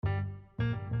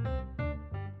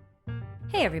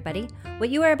Hey everybody, what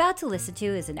you are about to listen to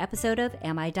is an episode of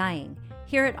Am I Dying?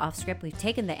 Here at Offscript, we've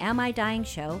taken the Am I Dying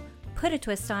show, put a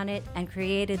twist on it, and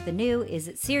created the new Is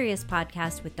It Serious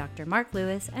podcast with Dr. Mark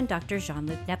Lewis and Dr.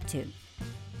 Jean-Luc Neptune.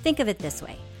 Think of it this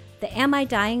way. The Am I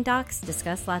Dying docs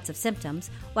discuss lots of symptoms,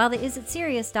 while the Is It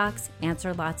Serious docs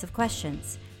answer lots of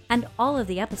questions. And all of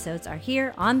the episodes are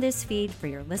here on this feed for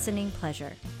your listening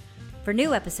pleasure. For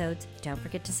new episodes, don't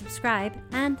forget to subscribe,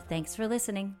 and thanks for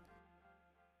listening.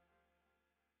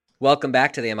 Welcome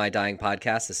back to the Am I Dying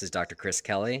podcast. This is Dr. Chris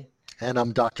Kelly. And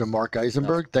I'm Dr. Mark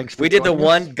Eisenberg. Thanks for We did the joining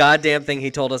us. one goddamn thing he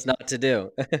told us not to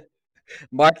do.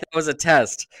 Mark, that was a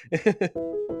test.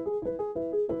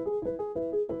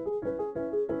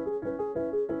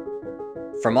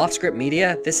 From Offscript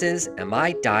Media, this is Am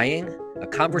I Dying? A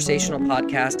conversational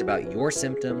podcast about your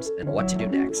symptoms and what to do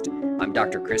next. I'm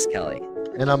Dr. Chris Kelly.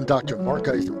 And I'm Dr. Mark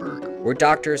Eisenberg. We're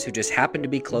doctors who just happen to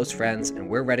be close friends, and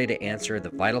we're ready to answer the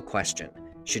vital question.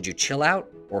 Should you chill out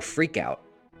or freak out?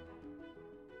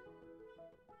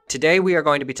 Today we are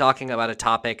going to be talking about a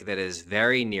topic that is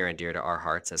very near and dear to our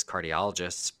hearts as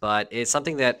cardiologists, but it's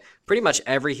something that pretty much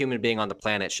every human being on the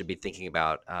planet should be thinking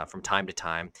about from time to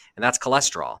time, and that's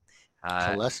cholesterol.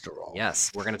 Cholesterol.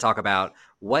 Yes, we're going to talk about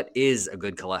what is a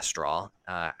good cholesterol.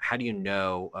 How do you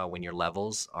know when your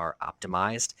levels are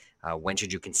optimized? When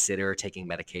should you consider taking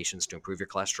medications to improve your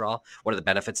cholesterol? What are the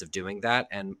benefits of doing that?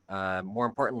 And more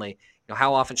importantly,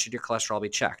 how often should your cholesterol be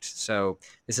checked? So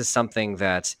this is something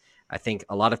that I think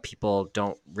a lot of people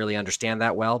don't really understand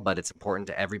that well, but it's important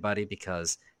to everybody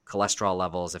because cholesterol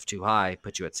levels, if too high,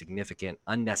 put you at significant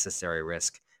unnecessary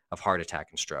risk of heart attack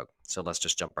and stroke. So let's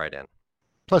just jump right in.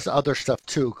 Plus other stuff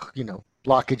too,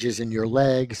 blockages in your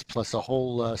legs, plus a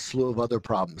whole slew of other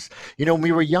problems. When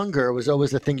we were younger, it was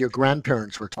always the thing your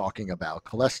grandparents were talking about,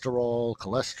 cholesterol.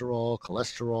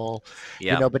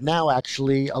 Yeah. But now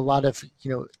actually a lot of,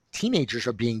 teenagers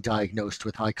are being diagnosed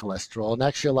with high cholesterol, and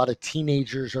actually a lot of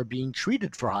teenagers are being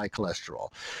treated for high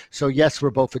cholesterol. So yes, we're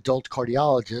both adult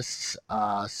cardiologists,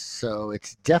 so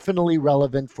it's definitely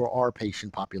relevant for our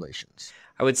patient populations.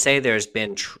 I would say there's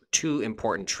been two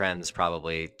important trends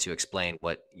probably to explain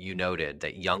what you noted,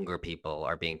 that younger people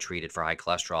are being treated for high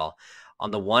cholesterol.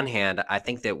 On the one hand, I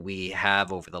think that we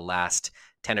have over the last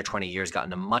 10 or 20 years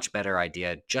gotten a much better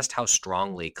idea just how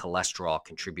strongly cholesterol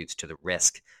contributes to the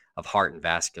risk of heart and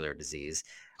vascular disease.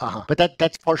 But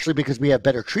that's partially because we have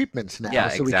better treatments now, Yeah,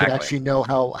 so exactly. we can actually know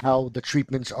how the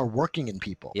treatments are working in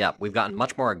people. Yeah, we've gotten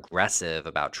much more aggressive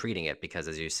about treating it because,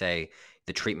 as you say,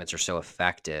 the treatments are so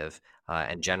effective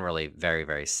and generally very,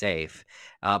 very safe.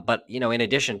 But, in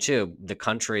addition to, the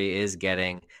country is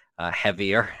getting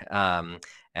heavier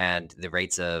and the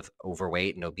rates of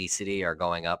overweight and obesity are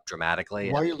going up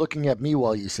dramatically. Why are you looking at me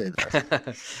while you say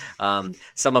that?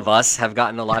 Some of us have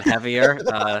gotten a lot heavier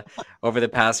over the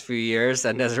past few years.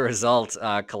 And as a result,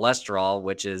 cholesterol,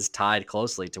 which is tied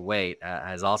closely to weight,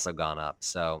 has also gone up.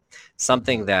 So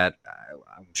something that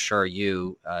I'm sure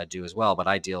you do as well, but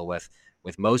I deal with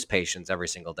most patients every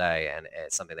single day, and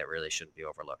it's something that really shouldn't be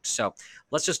overlooked. So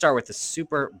let's just start with the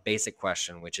super basic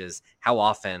question, which is how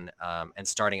often and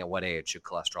starting at what age should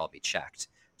cholesterol be checked?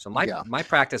 So my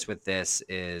practice with this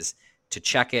is to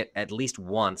check it at least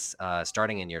once,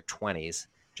 starting in your 20s,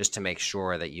 just to make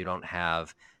sure that you don't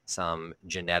have some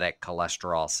genetic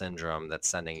cholesterol syndrome that's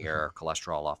sending your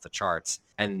cholesterol off the charts.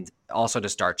 And also to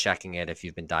start checking it if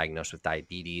you've been diagnosed with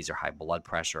diabetes or high blood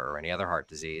pressure or any other heart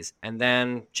disease. And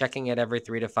then checking it every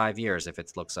 3 to 5 years if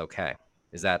it looks okay.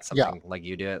 Is that something like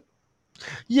you do it?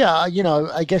 Yeah,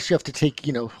 I guess you have to take,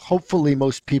 hopefully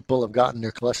most people have gotten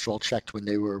their cholesterol checked when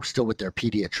they were still with their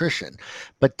pediatrician.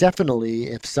 But definitely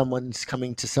if someone's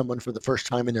coming to someone for the first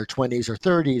time in their 20s or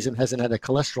 30s and hasn't had a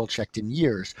cholesterol checked in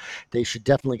years, they should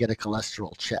definitely get a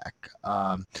cholesterol check.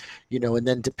 And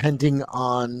then depending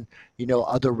on,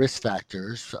 other risk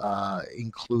factors,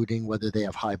 including whether they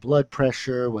have high blood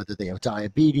pressure, whether they have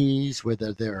diabetes,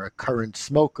 whether they're a current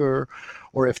smoker,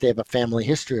 or if they have a family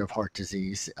history of heart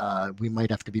disease, we might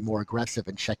have to be more aggressive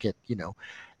and check it,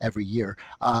 every year.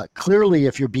 Clearly,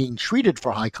 if you're being treated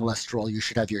for high cholesterol, you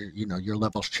should have your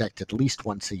levels checked at least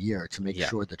once a year to make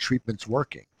sure the treatment's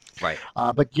working. Right.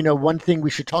 But one thing we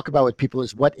should talk about with people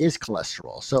is what is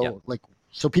cholesterol. So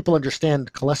so people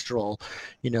understand cholesterol,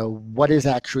 what is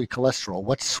actually cholesterol?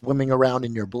 What's swimming around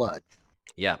in your blood?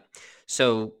 Yeah.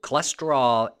 So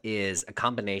cholesterol is a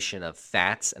combination of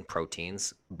fats and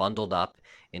proteins bundled up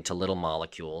into little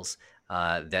molecules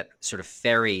that sort of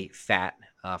ferry fat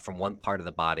from one part of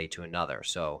the body to another.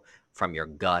 So from your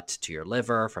gut to your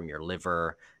liver, from your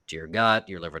liver to your gut,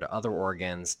 your liver to other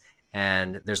organs.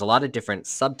 And there's a lot of different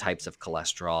subtypes of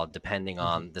cholesterol depending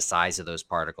on the size of those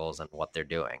particles and what they're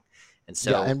doing. And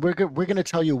Yeah, so and we're going to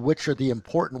tell you which are the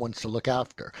important ones to look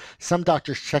after. Some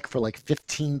doctors check for like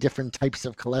 15 different types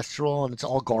of cholesterol, and it's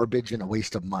all garbage and a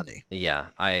waste of money. yeah,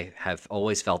 I have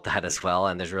always felt that as well.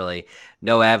 And there's really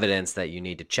no evidence that you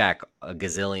need to check a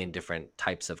gazillion different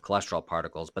types of cholesterol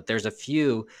particles, but there's a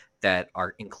few that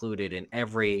are included in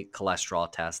every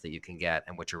cholesterol test that you can get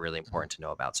and which are really important to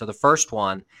know about. So the first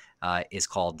one is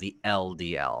called the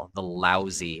LDL, the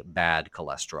lousy bad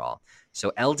cholesterol.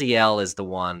 So LDL is the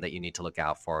one that you need to look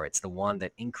out for. It's the one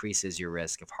that increases your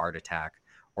risk of heart attack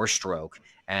or stroke.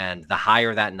 And the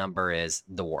higher that number is,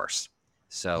 the worse.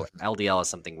 So LDL is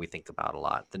something we think about a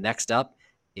lot. The next up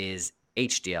is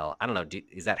HDL. I don't know.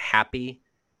 Is that happy,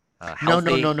 No, no, no,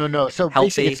 healthy, no, no. So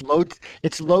basically, healthy?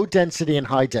 it's low density and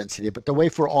high density. But the way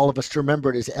for all of us to remember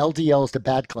it is LDL is the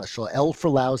bad cholesterol, L for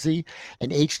lousy,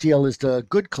 and HDL is the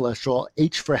good cholesterol,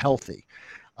 H for healthy.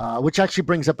 Which actually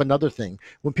brings up another thing.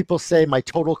 When people say my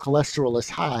total cholesterol is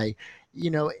high,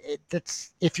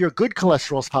 that's if your good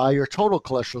cholesterol is high, your total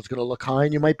cholesterol is going to look high,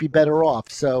 and you might be better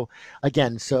off. So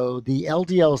again, so the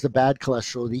LDL is the bad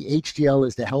cholesterol, the HDL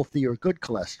is the healthy or good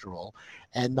cholesterol,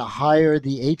 and the higher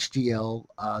the HDL,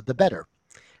 the better.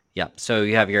 Yeah. So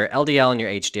you have your LDL and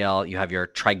your HDL. You have your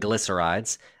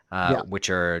triglycerides, Yeah. which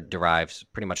are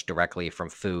derived pretty much directly from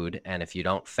food. And if you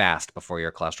don't fast before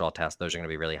your cholesterol test, those are going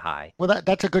to be really high. Well,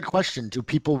 that's a good question. Do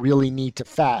people really need to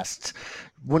fast?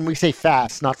 When we say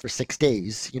fast, not for 6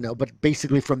 days, but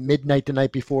basically from midnight the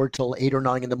night before till 8 or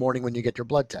 9 in the morning when you get your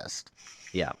blood test.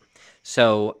 Yeah.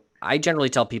 So I generally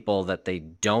tell people that they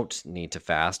don't need to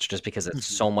fast just because it's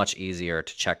Mhm. so much easier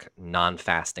to check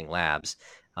non-fasting labs.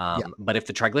 Yeah. But if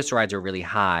the triglycerides are really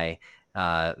high,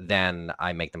 then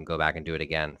I make them go back and do it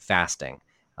again fasting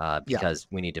Yeah. because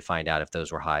we need to find out if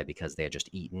those were high because they had just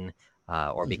eaten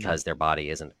or Hmm. because their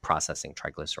body isn't processing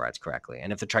triglycerides correctly.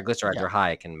 And if the triglycerides Yeah. are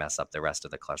high, it can mess up the rest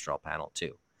of the cholesterol panel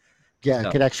too. Yeah. It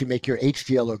So could actually make your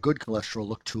HDL or good cholesterol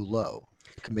look too low.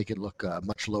 It can make it look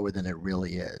much lower than it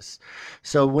really is.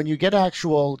 So when you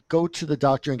go to the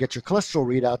doctor and get your cholesterol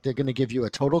readout, they're going to give you a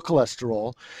total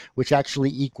cholesterol, which actually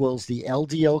equals the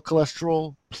LDL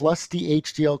cholesterol plus the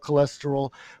HDL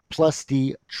cholesterol plus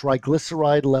the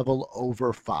triglyceride level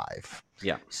over 5.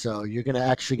 yeah. So you're going to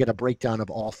actually get a breakdown of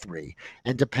all three.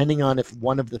 And depending on if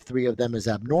one of the three of them is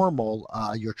abnormal,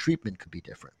 your treatment could be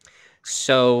different.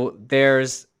 So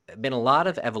there's been a lot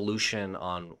of evolution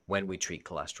on when we treat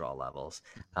cholesterol levels.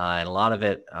 And a lot of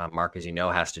it, Mark, as you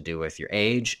know, has to do with your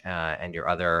age and your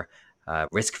other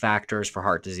risk factors for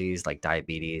heart disease like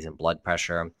diabetes and blood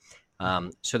pressure.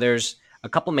 So there's a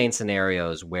couple main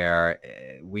scenarios where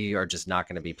we are just not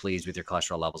going to be pleased with your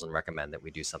cholesterol levels and recommend that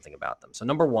we do something about them. So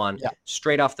number one, Yeah.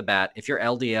 straight off the bat, if your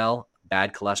LDL,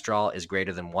 bad cholesterol, is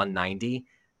greater than 190,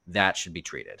 that should be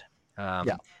treated.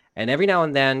 Yeah. And every now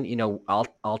and then,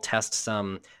 I'll test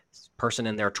some person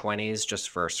in their 20s just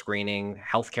for screening,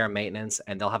 healthcare maintenance,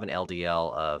 and they'll have an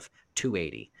LDL of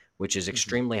 280, which is Mhm.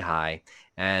 extremely high.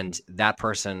 And that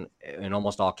person, in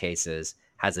almost all cases,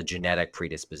 has a genetic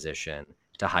predisposition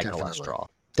to high Definitely. cholesterol.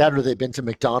 That or they've been to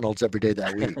McDonald's every day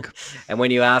that week. And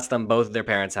when you ask them, both of their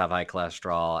parents have high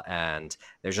cholesterol, and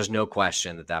there's just no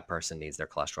question that that person needs their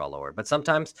cholesterol lowered. But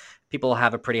sometimes people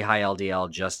have a pretty high LDL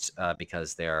just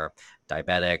because they're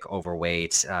diabetic,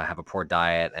 overweight, have a poor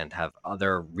diet, and have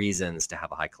other reasons to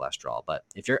have a high cholesterol. But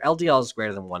if your LDL is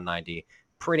greater than 190,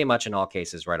 pretty much in all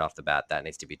cases, right off the bat, that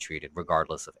needs to be treated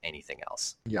regardless of anything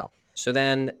else. Yeah. So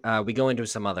then we go into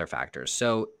some other factors.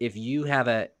 So if you have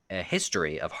a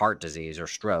history of heart disease or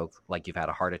stroke, like you've had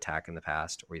a heart attack in the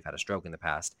past or you've had a stroke in the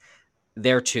past,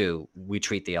 there too, we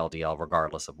treat the LDL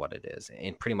regardless of what it is.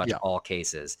 In pretty much Yeah. all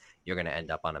cases, you're going to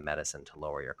end up on a medicine to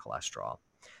lower your cholesterol.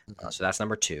 Mhm. So that's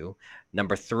number two.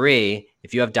 Number three,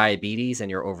 if you have diabetes and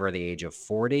you're over the age of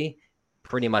 40,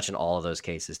 pretty much in all of those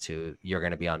cases too, you're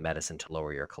going to be on medicine to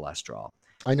lower your cholesterol.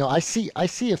 I know. I see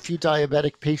a few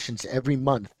diabetic patients every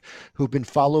month who've been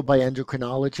followed by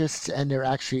endocrinologists, and they're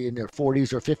actually in their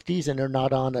 40s or 50s, and they're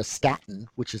not on a statin,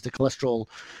 which is the cholesterol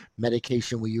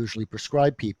medication we usually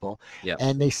prescribe people. Yep.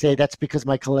 And they say that's because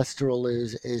my cholesterol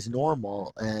is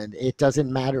normal, and it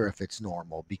doesn't matter if it's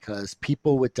normal because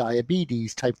people with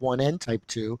diabetes, type 1 and type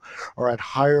 2, are at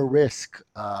higher risk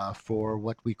for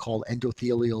what we call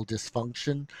endothelial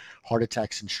dysfunction, heart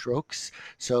attacks, and strokes.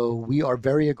 So we are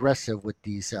very aggressive with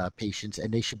these patients,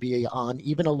 and they should be on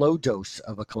even a low dose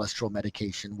of a cholesterol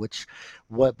medication, which,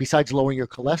 besides lowering your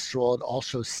cholesterol, it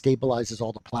also stabilizes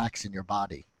all the plaques in your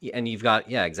body. And you've got,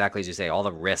 yeah, exactly as you say, all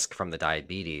the risk from the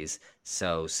diabetes.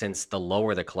 So since the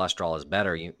lower the cholesterol is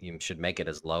better, you should make it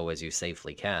as low as you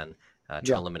safely can.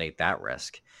 to eliminate that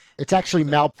risk. It's actually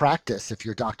malpractice if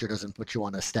your doctor doesn't put you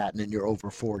on a statin and you're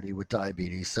over 40 with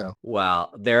diabetes. So,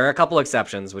 well, there are a couple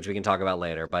exceptions, which we can talk about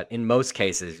later, but in most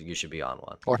cases, you should be on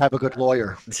one. Or have a good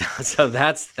lawyer. So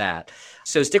that's that.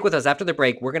 So stick with us. After the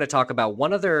break, we're going to talk about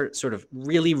one other sort of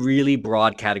really, really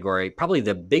broad category, probably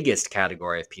the biggest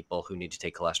category of people who need to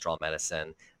take cholesterol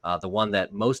medicine, the one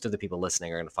that most of the people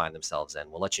listening are going to find themselves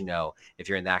in. We'll let you know if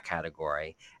you're in that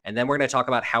category. And then we're going to talk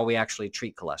about how we actually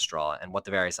treat cholesterol and what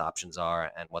the various options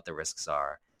are and what the risks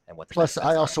are. And what the Plus,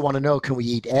 I also want to know, can we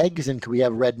eat eggs and can we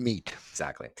have red meat?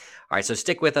 Exactly. All right, so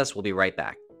stick with us. We'll be right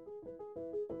back.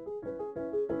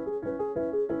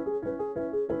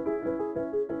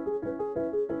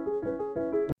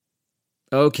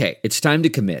 Okay, it's time to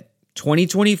commit.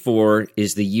 2024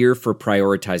 is the year for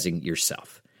prioritizing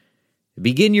yourself.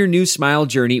 Begin your new smile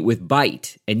journey with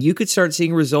Byte, and you could start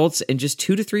seeing results in just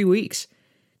 2 to 3 weeks.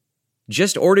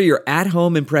 Just order your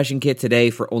at-home impression kit today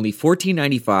for only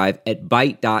 $14.95 at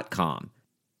Byte.com.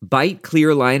 Byte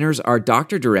clear liners are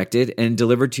doctor-directed and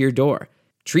delivered to your door.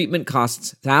 Treatment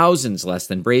costs thousands less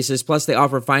than braces, plus they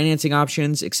offer financing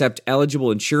options, accept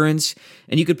eligible insurance,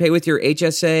 and you could pay with your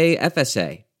HSA,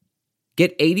 FSA.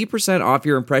 Get 80% off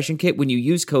your impression kit when you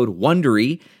use code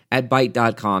WONDERY at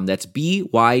Byte.com. That's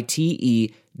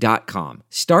BYTE.com.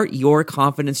 Start your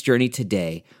confidence journey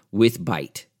today with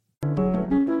Byte.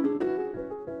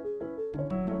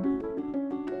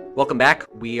 Welcome back.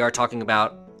 We are talking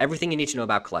about everything you need to know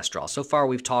about cholesterol. So far,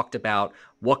 we've talked about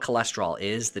what cholesterol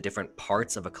is, the different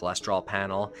parts of a cholesterol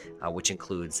panel, which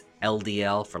includes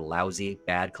LDL for lousy,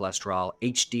 bad cholesterol,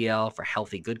 HDL for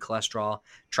healthy, good cholesterol,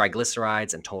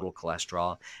 triglycerides, and total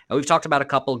cholesterol. And we've talked about a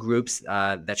couple groups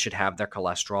that should have their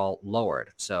cholesterol lowered.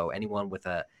 So anyone with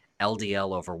a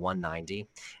LDL over 190,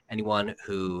 anyone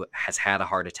who has had a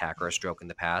heart attack or a stroke in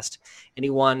the past,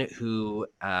 anyone who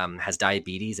has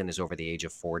diabetes and is over the age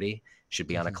of 40 should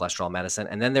be on a cholesterol medicine.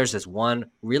 And then there's this one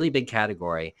really big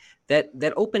category that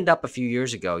opened up a few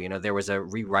years ago. You know, there was a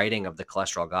rewriting of the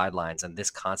cholesterol guidelines and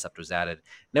this concept was added.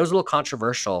 And it was a little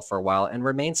controversial for a while and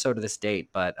remains so to this date.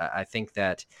 But I think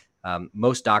that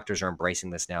most doctors are embracing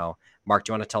this now. Mark,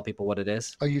 do you want to tell people what it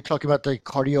is? Are you talking about the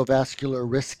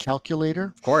cardiovascular risk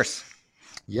calculator? Of course.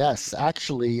 Yes,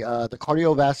 actually, the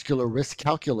cardiovascular risk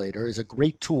calculator is a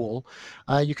great tool.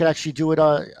 You can actually do it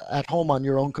at home on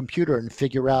your own computer and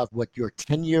figure out what your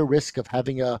 10-year risk of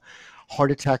having a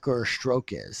heart attack or a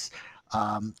stroke is.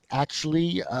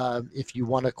 If you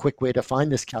want a quick way to find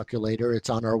this calculator, it's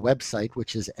on our website,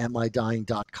 which is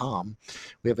amidying.com.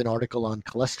 We have an article on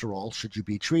cholesterol, should you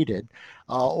be treated,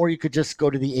 or you could just go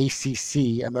to the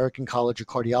ACC, American College of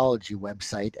Cardiology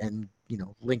website, and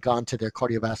link on to their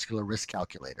cardiovascular risk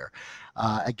calculator.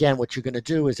 Again, what you're going to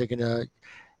do is they're going to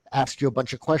ask you a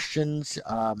bunch of questions,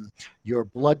 your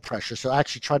blood pressure. So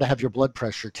actually try to have your blood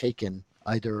pressure taken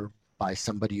either by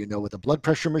somebody you know with a blood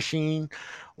pressure machine,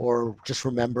 or just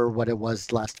remember what it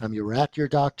was last time you were at your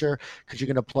doctor, because you're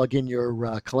going to plug in your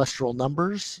cholesterol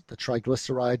numbers, the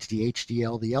triglycerides, the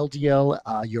HDL, the LDL,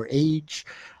 your age,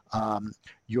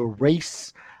 your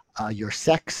race, your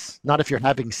sex, not if you're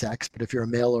having sex, but if you're a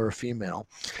male or a female,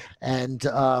 and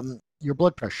your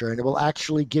blood pressure, and it will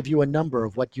actually give you a number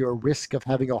of what your risk of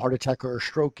having a heart attack or a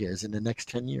stroke is in the next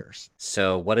 10 years.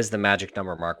 So what is the magic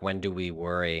number, Mark? When do we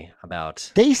worry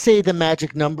about? They say the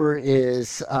magic number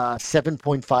is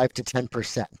 7.5 to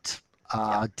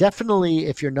 10%. Definitely,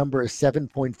 if your number is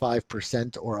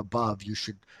 7.5% or above, you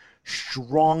should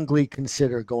strongly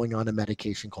consider going on a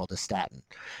medication called a statin.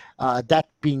 That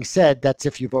being said, that's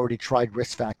if you've already tried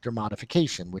risk factor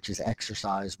modification, which is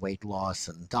exercise, weight loss,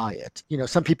 and diet.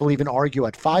 Some people even argue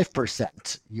at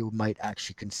 5%, you might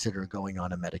actually consider going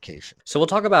on a medication. So we'll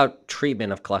talk about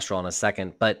treatment of cholesterol in a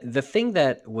second, but the thing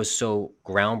that was so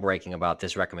groundbreaking about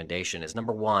this recommendation is,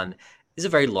 number one, is a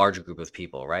very large group of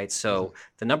people, right? So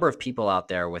the number of people out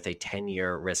there with a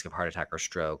 10-year risk of heart attack or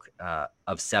stroke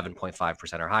of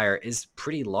 7.5% or higher is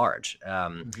pretty large.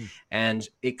 And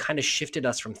it kind of shifted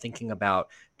us from thinking about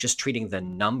just treating the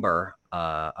number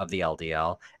of the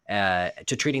LDL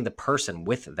to treating the person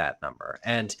with that number.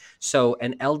 And so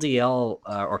an LDL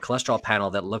or cholesterol panel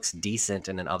that looks decent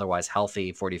in an otherwise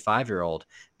healthy 45-year-old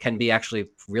can be actually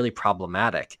really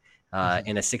problematic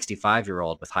in a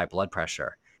 65-year-old with high blood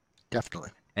pressure. Definitely.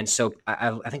 And so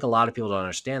I think a lot of people don't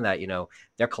understand that,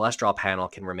 their cholesterol panel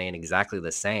can remain exactly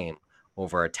the same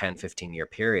over a 10, 15-year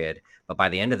period. But by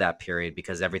the end of that period,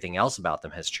 because everything else about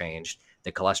them has changed,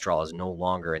 the cholesterol is no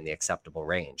longer in the acceptable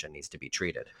range and needs to be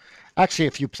treated. Actually,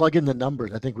 if you plug in the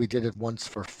numbers, I think we did it once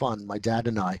for fun. My dad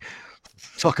and I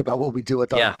talk about what we do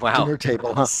at our dinner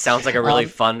table. Huh? Sounds like a really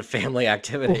fun family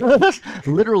activity.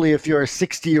 Literally, if you're a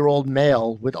 60-year-old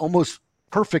male with almost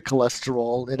perfect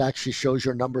cholesterol, it actually shows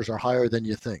your numbers are higher than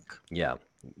you think. Yeah.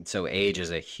 So age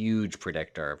is a huge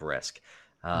predictor of risk.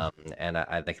 And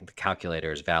I think the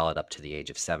calculator is valid up to the age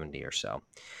of 70 or so.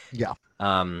 Yeah.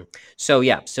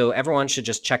 So everyone should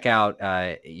just check out,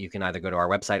 you can either go to our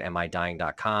website,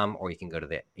 amidying.com, or you can go to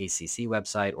the ACC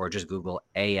website, or just Google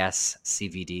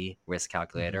ASCVD risk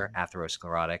calculator,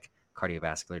 atherosclerotic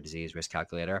cardiovascular disease risk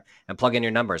calculator, and plug in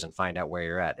your numbers and find out where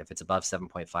you're at. If it's above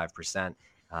 7.5%,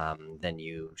 then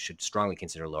you should strongly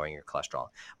consider lowering your cholesterol.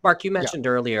 Mark, you mentioned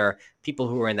earlier people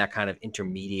who are in that kind of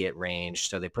intermediate range.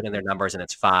 So they put in their numbers and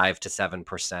it's 5 to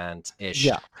 7% ish.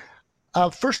 Yeah.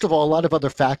 First of all, a lot of other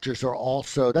factors are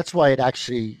also, that's why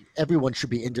everyone should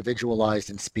be individualized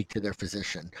and speak to their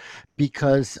physician.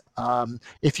 Because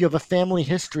if you have a family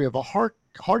history of a heart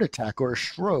attack or a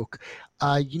stroke,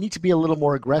 you need to be a little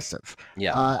more aggressive.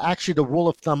 Yeah. Actually, the rule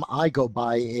of thumb I go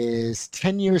by is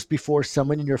 10 years before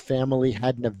someone in your family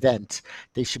had an event,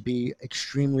 they should be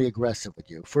extremely aggressive with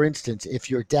you. For instance, if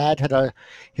your dad had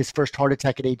his first heart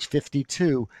attack at age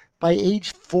 52, by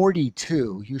age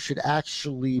 42, you should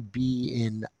actually be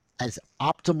in as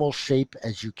optimal shape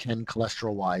as you can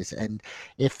cholesterol-wise. And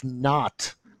if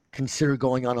not, consider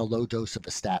going on a low dose of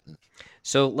a statin.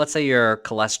 So let's say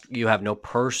you have no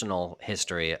personal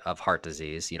history of heart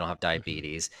disease, you don't have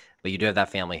diabetes, but you do have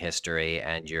that family history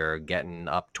and you're getting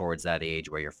up towards that age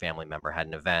where your family member had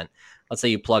an event. Let's say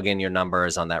you plug in your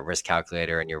numbers on that risk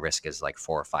calculator and your risk is like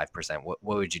 4 or 5%. What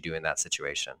would you do in that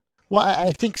situation? Well,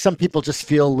 I think some people just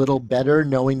feel a little better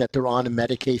knowing that they're on a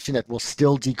medication that will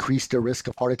still decrease their risk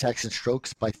of heart attacks and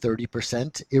strokes by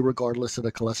 30%, irregardless of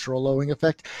the cholesterol lowering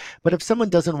effect. But if someone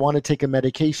doesn't want to take a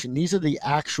medication, these are the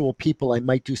actual people I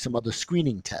might do some other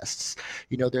screening tests.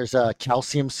 There's a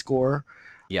calcium score.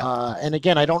 Yeah. And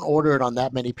again, I don't order it on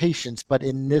that many patients, but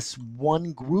in this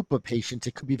one group of patients,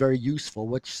 it could be very useful,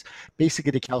 which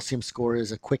basically the calcium score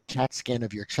is a quick CAT scan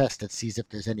of your chest that sees if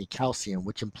there's any calcium,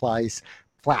 which implies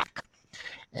plaque.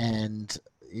 And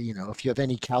if you have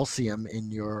any calcium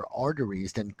in your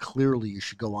arteries, then clearly you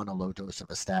should go on a low dose of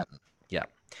a statin. Yeah.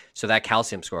 So that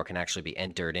calcium score can actually be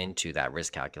entered into that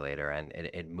risk calculator, and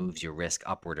it moves your risk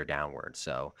upward or downward.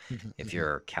 So if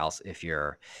your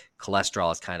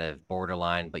cholesterol is kind of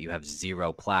borderline, but you have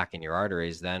zero plaque in your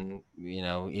arteries, then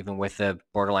even with the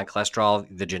borderline cholesterol,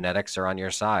 the genetics are on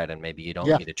your side, and maybe you don't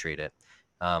need to treat it.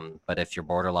 But if you're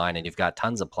borderline and you've got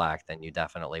tons of plaque, then you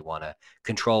definitely want to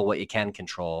control what you can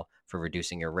control for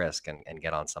reducing your risk and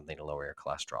get on something to lower your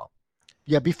cholesterol.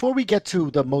 Yeah, before we get to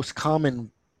the most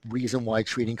common reason why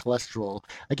treating cholesterol,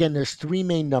 again, there's three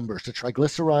main numbers: the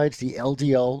triglycerides, the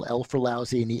LDL, L for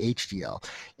lousy, and the HDL.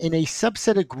 In a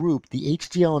subset of group, the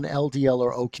HDL and LDL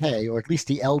are okay, or at least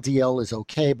the LDL is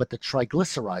okay, but the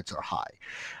triglycerides are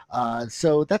high.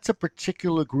 So that's a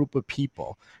particular group of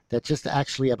people that just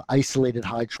actually have isolated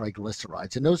high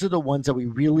triglycerides. And those are the ones that we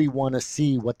really want to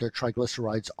see what their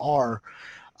triglycerides are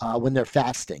when they're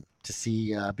fasting, to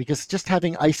see, because just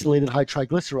having isolated high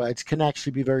triglycerides can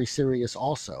actually be very serious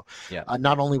also. Yeah.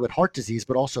 Not only with heart disease,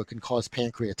 but also can cause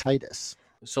pancreatitis.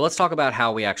 So let's talk about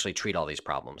how we actually treat all these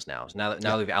problems now. Now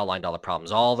that we've outlined all the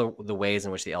problems, all the ways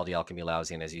in which the LDL can be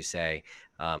lousy, and as you say,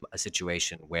 a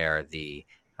situation where the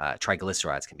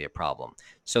triglycerides can be a problem.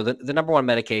 So the number one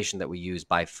medication that we use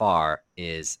by far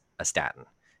is a statin.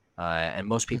 And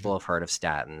most people have heard of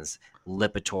statins.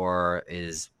 Lipitor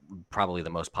is probably the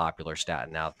most popular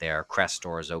statin out there.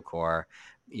 Crestor, Zocor,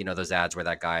 those ads where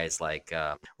that guy is like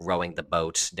rowing the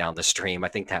boat down the stream. I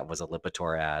think that was a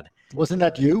Lipitor ad. Wasn't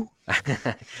that you?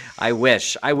 I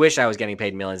wish I was getting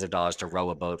paid millions of dollars to row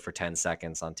a boat for 10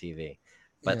 seconds on TV.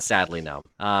 But sadly, no.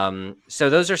 So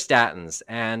those are statins,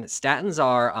 and statins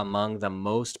are among the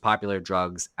most popular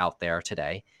drugs out there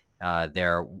today.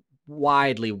 They're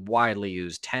widely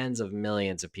used. Tens of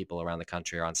millions of people around the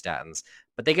country are on statins,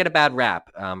 but they get a bad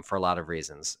rap for a lot of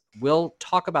reasons. We'll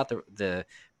talk about the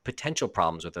potential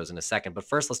problems with those in a second, but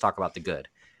first let's talk about the good.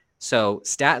 So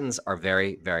statins are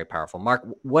very, very powerful. Mark,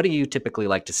 what do you typically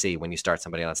like to see when you start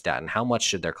somebody on a statin? How much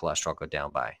should their cholesterol go down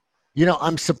by?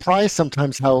 I'm surprised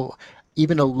sometimes how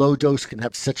even a low dose can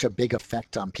have such a big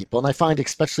effect on people. And I find,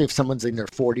 especially if someone's in their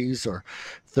 40s or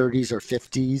 30s or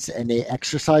 50s and they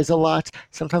exercise a lot,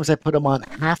 sometimes I put them on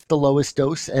half the lowest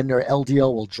dose and their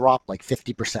LDL will drop like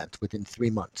 50% within 3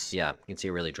 months. Yeah, you can see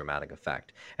a really dramatic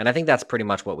effect. And I think that's pretty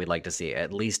much what we'd like to see,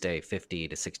 at least a 50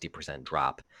 to 60%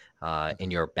 drop in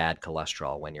your bad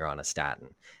cholesterol when you're on a statin.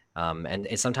 And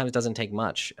it sometimes doesn't take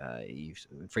much. You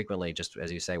frequently, just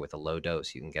as you say, with a low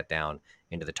dose, you can get down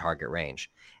into the target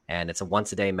range. And it's a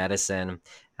once a day medicine,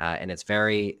 and it's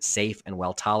very safe and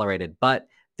well tolerated. But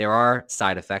there are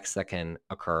side effects that can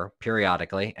occur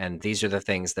periodically, and these are the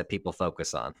things that people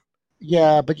focus on.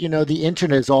 Yeah, but the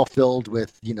internet is all filled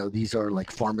with, these are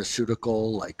like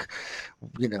pharmaceutical, like,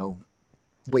 you know,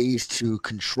 ways to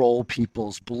control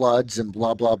people's bloods and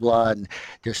blah blah blah, and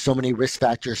there's so many risk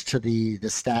factors to the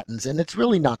statins, and it's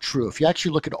really not true. If you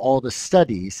actually look at all the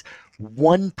studies,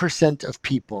 1% of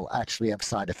people actually have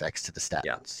side effects to the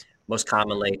Yeah. statins. Most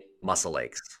commonly, muscle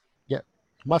aches. Yeah,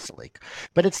 muscle ache.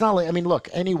 But it's not like, I mean, look,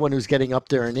 anyone who's getting up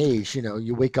there in age,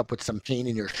 you wake up with some pain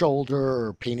in your shoulder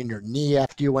or pain in your knee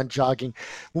after you went jogging.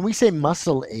 When we say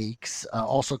muscle aches,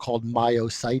 also called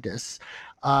myositis,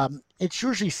 it's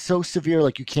usually so severe,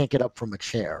 like you can't get up from a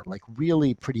chair, like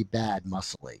really pretty bad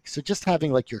muscle ache. So just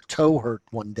having like your toe hurt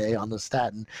one day on the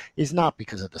statin is not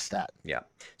because of the statin. Yeah.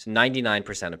 So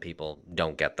 99% of people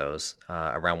don't get those.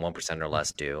 Around 1% or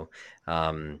less do.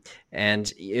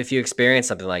 And if you experience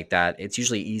something like that, it's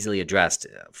usually easily addressed.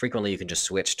 Frequently, you can just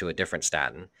switch to a different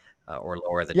statin or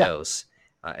lower the Yeah. dose.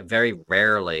 Very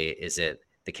rarely is it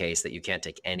the case that you can't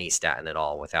take any statin at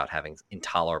all without having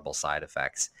intolerable side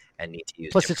effects and need to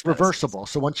use Plus, different it's medicines. reversible.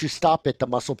 So once you stop it, the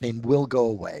muscle pain will go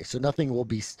away. So nothing will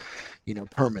be,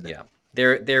 permanent. Yeah.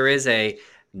 There is a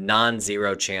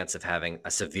non-zero chance of having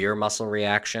a severe muscle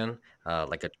reaction,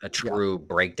 like a Yeah. true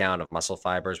breakdown of muscle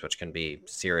fibers, which can be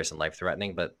serious and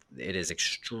life-threatening, but it is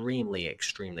extremely,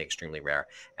 extremely, extremely rare.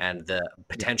 And the Yeah.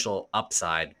 potential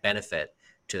upside benefit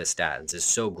to the statins is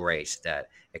so great that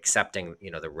accepting,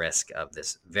 the risk of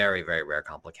this very, very rare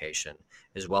complication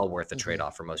is well worth the Mhm.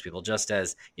 trade-off for most people, just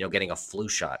as, getting a flu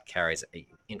shot carries an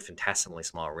infinitesimally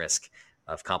small risk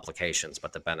of complications,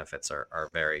 but the benefits are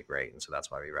very great. And so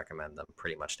that's why we recommend them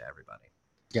pretty much to everybody.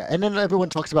 Yeah, and then everyone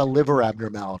talks about liver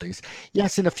abnormalities.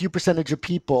 Yes, in a few percentage of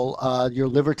people, your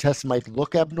liver test might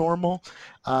look abnormal.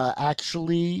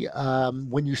 Actually,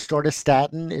 when you start a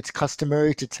statin, it's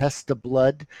customary to test the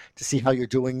blood to see how you're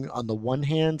doing on the one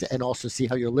hand, and also see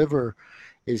how your liver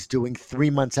is doing 3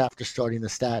 months after starting the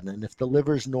statin. And if the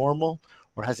liver is normal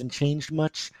or hasn't changed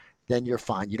much, then you're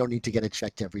fine. You don't need to get it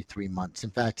checked every 3 months.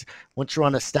 In fact, once you're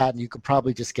on a statin, you could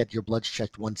probably just get your bloods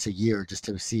checked once a year just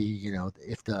to see,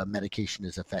 if the medication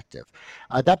is effective.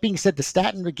 That being said, the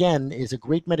statin, again, is a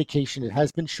great medication. It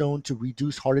has been shown to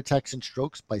reduce heart attacks and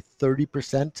strokes by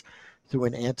 30% through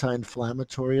an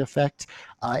anti-inflammatory effect.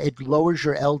 It lowers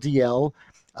your LDL.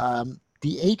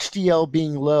 The HDL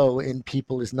being low in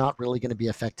people is not really going to be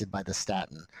affected by the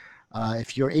statin.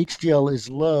 If your HDL is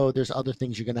low, there's other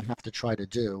things you're going to have to try to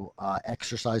do.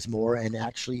 Exercise more and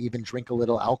actually even drink a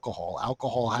little alcohol.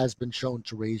 Alcohol has been shown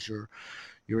to raise your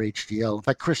HDL. In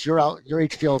fact, Chris, your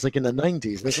HDL is like in the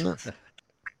 90s, isn't it?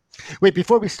 Wait,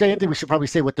 before we say anything, we should probably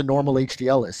say what the normal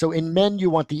HDL is. So in men, you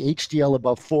want the HDL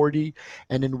above 40,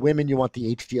 and in women, you want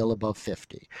the HDL above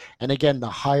 50. And again, the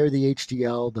higher the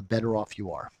HDL, the better off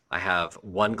you are. I have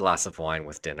one glass of wine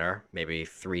with dinner, maybe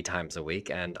 3 times a week,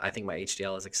 and I think my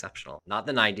HDL is exceptional. Not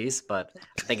the 90s, but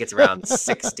I think it's around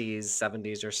 60s,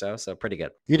 70s or so, so pretty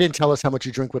good. You didn't tell us how much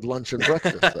you drink with lunch and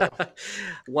breakfast, though.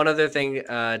 One other thing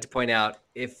to point out,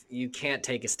 if you can't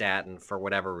take a statin for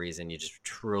whatever reason, you just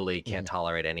truly can't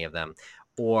tolerate any of them,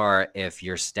 or if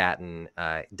your statin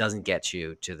doesn't get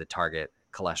you to the target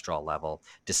cholesterol level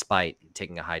despite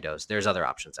taking a high dose, there's other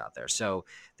options out there. So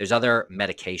there's other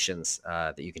medications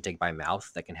that you can take by mouth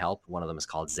that can help. One of them is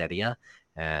called Zetia,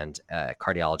 and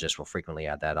cardiologists will frequently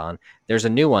add that on. There's a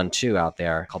new one too out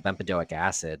there called bempedoic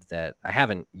acid that I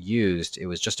haven't used. It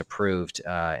was just approved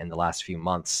in the last few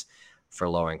months for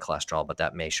lowering cholesterol, but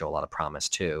that may show a lot of promise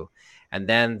too. And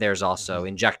then there's also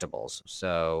injectables.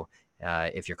 So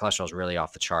if your cholesterol is really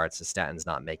off the charts, the statin's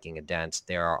not making a dent,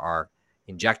 there are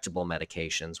injectable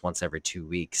medications once every 2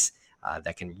 weeks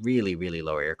that can really, really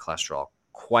lower your cholesterol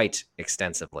quite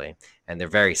extensively. And they're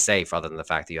very safe other than the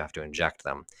fact that you have to inject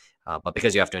them. But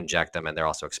because you have to inject them and they're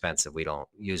also expensive, we don't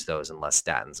use those unless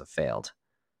statins have failed.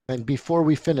 And before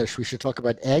we finish, we should talk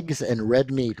about eggs and red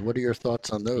meat. What are your thoughts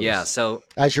on those? Yeah, so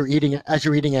as you're eating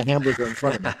a hamburger in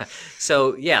front of you.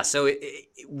 So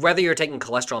whether you're taking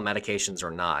cholesterol medications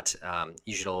or not,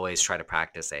 you should always try to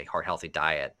practice a heart healthy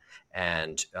diet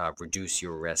and reduce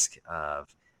your risk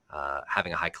of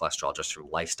having a high cholesterol just from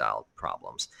lifestyle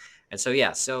problems. And so,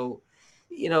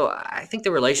 I think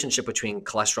the relationship between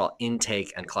cholesterol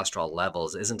intake and cholesterol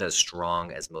levels isn't as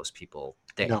strong as most people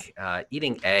think. No.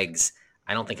 Eating eggs,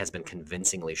 I don't think has been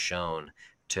convincingly shown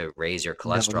to raise your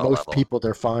cholesterol most level. People,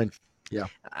 they're fine. Yeah.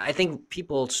 I think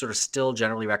people sort of still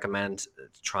generally recommend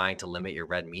trying to limit your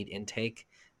red meat intake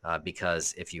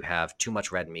because if you have too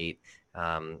much red meat,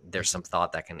 there's some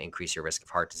thought that can increase your risk of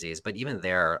heart disease. But even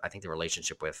there, I think the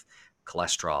relationship with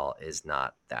cholesterol is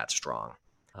not that strong.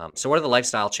 So what are the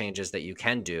lifestyle changes that you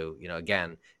can do?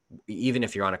 Again, even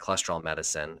if you're on a cholesterol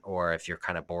medicine or if you're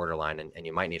kind of borderline and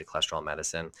you might need a cholesterol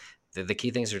medicine, the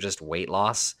key things are just weight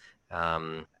loss,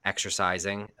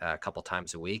 exercising a couple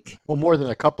times a week. Well, more than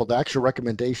a couple. The actual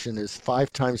recommendation is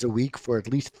 5 times a week for at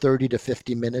least 30 to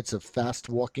 50 minutes of fast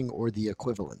walking or the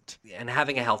equivalent. And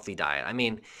having a healthy diet. I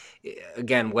mean,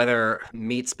 again, whether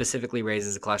meat specifically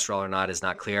raises the cholesterol or not is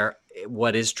not clear.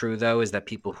 What is true, though, is that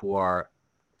people who are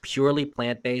purely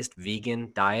plant-based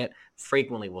vegan diet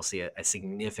frequently will see a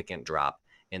significant drop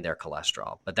in their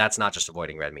cholesterol. But that's not just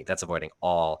avoiding red meat. That's avoiding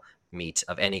all meat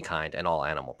of any kind and all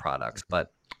animal products.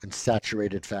 And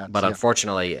saturated fats. But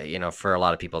unfortunately, for a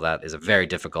lot of people, that is a very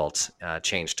difficult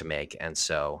change to make. And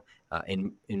so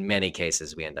in many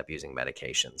cases, we end up using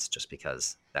medications just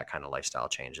because that kind of lifestyle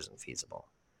change isn't feasible.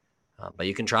 But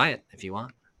you can try it if you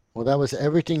want. Well, that was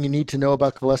everything you need to know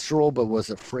about cholesterol, but was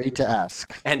afraid to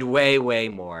ask. And way, way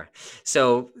more.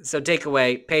 So take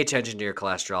away, pay attention to your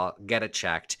cholesterol, get it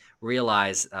checked,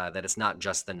 realize that it's not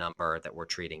just the number that we're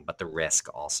treating, but the risk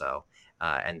also.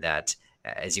 And that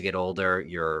as you get older,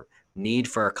 your need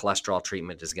for a cholesterol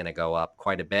treatment is going to go up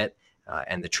quite a bit.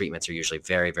 And the treatments are usually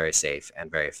very, very safe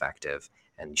and very effective.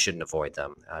 And you shouldn't avoid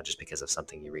them just because of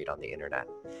something you read on the internet.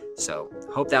 So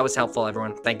hope that was helpful,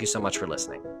 everyone. Thank you so much for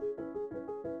listening.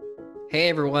 Hey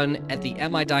everyone, at the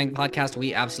Am I Dying podcast,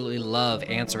 we absolutely love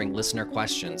answering listener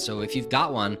questions. So if you've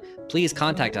got one, please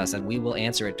contact us and we will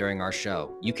answer it during our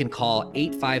show. You can call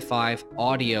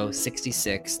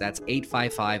 855-AUDIO-66, that's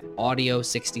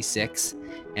 855-AUDIO-66,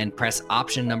 and press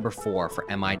option number 4 for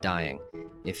Am I Dying.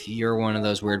 If you're one of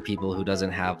those weird people who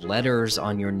doesn't have letters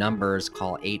on your numbers,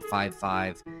 call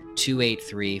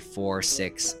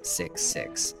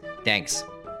 855-283-4666. Thanks.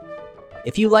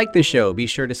 If you like the show, be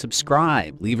sure to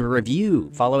subscribe, leave a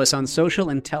review, follow us on social,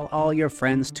 and tell all your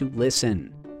friends to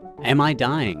listen. Am I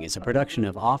Dying is a production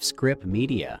of Offscript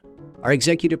Media. Our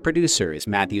executive producer is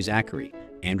Matthew Zachary.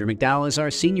 Andrew McDowell is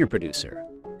our senior producer.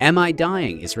 Am I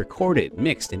Dying is recorded,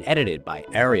 mixed, and edited by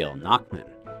Ariel Nachman.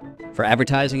 For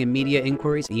advertising and media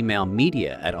inquiries, email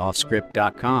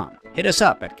media@offscript.com. Hit us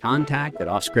up at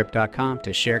contact@offscript.com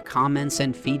to share comments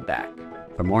and feedback.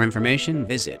 For more information,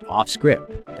 visit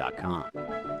offscript.com.